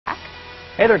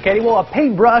Hey there, Katie. Well, a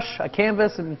paintbrush, a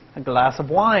canvas, and a glass of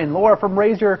wine. Laura from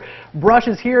Raise Your Brush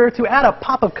is here to add a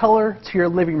pop of color to your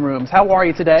living rooms. How are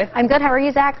you today? I'm good. How are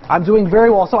you, Zach? I'm doing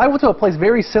very well. So I went to a place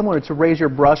very similar to Raise Your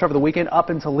Brush over the weekend up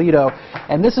in Toledo,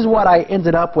 and this is what I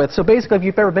ended up with. So basically, if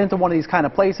you've ever been to one of these kind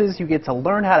of places, you get to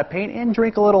learn how to paint and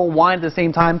drink a little wine at the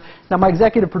same time. Now, my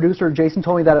executive producer, Jason,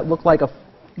 told me that it looked like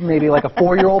maybe like a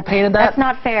 4-year-old painted that. That's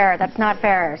not fair. That's not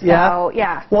fair. So,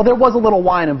 yeah. Well, there was a little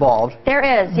wine involved. There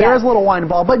is, yes. There is a little wine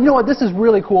involved. But you know what? This is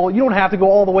really cool. You don't have to go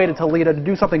all the way to Toledo to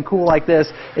do something cool like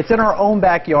this. It's in our own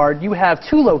backyard. You have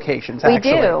 2 locations,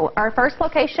 actually. We do. Our first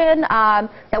location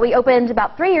that we opened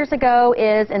about 3 years ago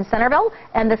is in Centerville,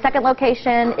 and the second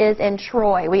location is in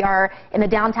Troy. We are in the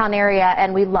downtown area,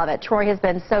 and we love it. Troy has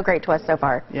been so great to us so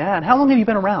far. Yeah, and how long have you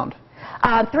been around?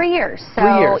 3 years. So,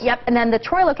 3 years. Yep, and then the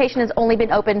Troy location has only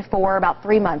been open for about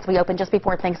 3 months. We opened just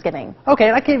before Thanksgiving. Okay,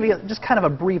 and I gave you just kind of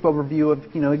a brief overview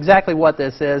of, exactly what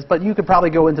this is, but you could probably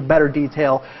go into better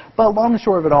detail. But long and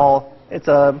short of it all, it's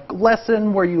a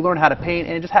lesson where you learn how to paint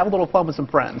and just have a little fun with some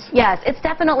friends. Yes, it's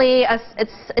definitely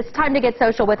it's time to get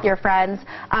social with your friends.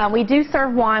 We do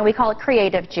serve wine. We call it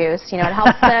creative juice. It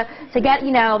helps to get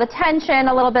the tension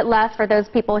a little bit less for those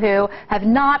people who have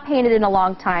not painted in a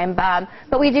long time.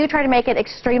 But we do try to make it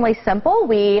extremely simple.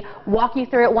 We walk you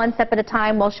through it one step at a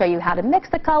time. We'll show you how to mix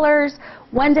the colors,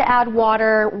 when to add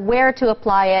water, where to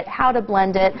apply it, how to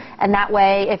blend it, and that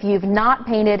way, if you've not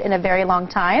painted in a very long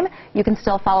time, you can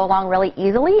still follow along really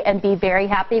easily and be very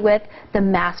happy with the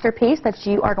masterpiece that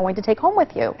you are going to take home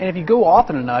with you. And if you go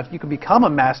often enough, you can become a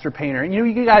master painter. And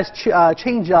you guys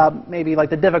change up maybe like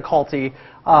the difficulty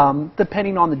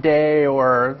depending on the day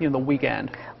or the weekend.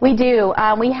 We do.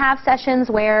 We have sessions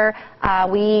where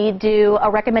we do a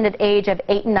recommended age of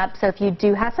 8 and up. So if you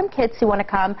do have some kids who want to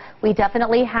come, we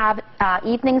definitely have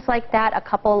evenings like that a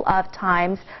couple of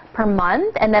times per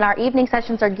month. And then our evening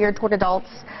sessions are geared toward adults.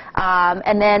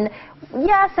 And then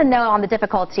yes and no on the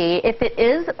difficulty. If it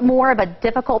is more of a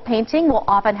difficult painting, we'll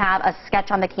often have a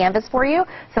sketch on the canvas for you.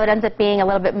 So it ends up being a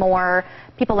little bit more,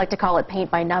 people like to call it paint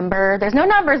by number. There's no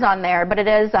numbers on there, but it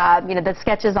is, the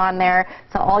sketch is on there.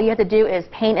 So all you have to do is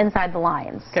paint inside the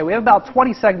lines. Okay, we have about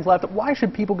 20 seconds left. Why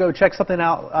should people go check something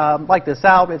out like this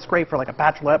out? It's great for like a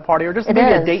bachelorette party or just maybe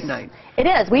a date night. It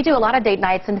is. We do a lot of date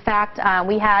nights. In fact,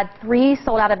 we had 3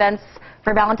 sold-out events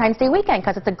for Valentine's Day weekend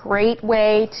because it's a great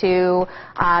way to,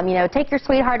 take your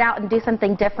sweetheart out and do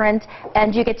something different,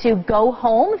 and you get to go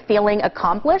home feeling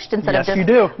accomplished instead of just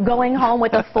going home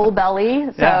with a full belly.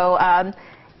 So,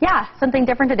 yeah, something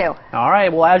different to do. All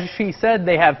right. Well, as she said,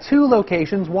 they have 2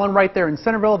 locations, one right there in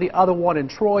Centerville, the other one in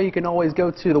Troy. You can always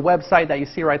go to the website that you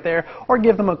see right there or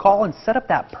give them a call and set up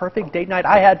that perfect date night.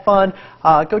 I had fun.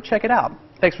 Go check it out.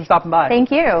 Thanks for stopping by. Thank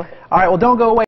you. All right. Well, don't go away.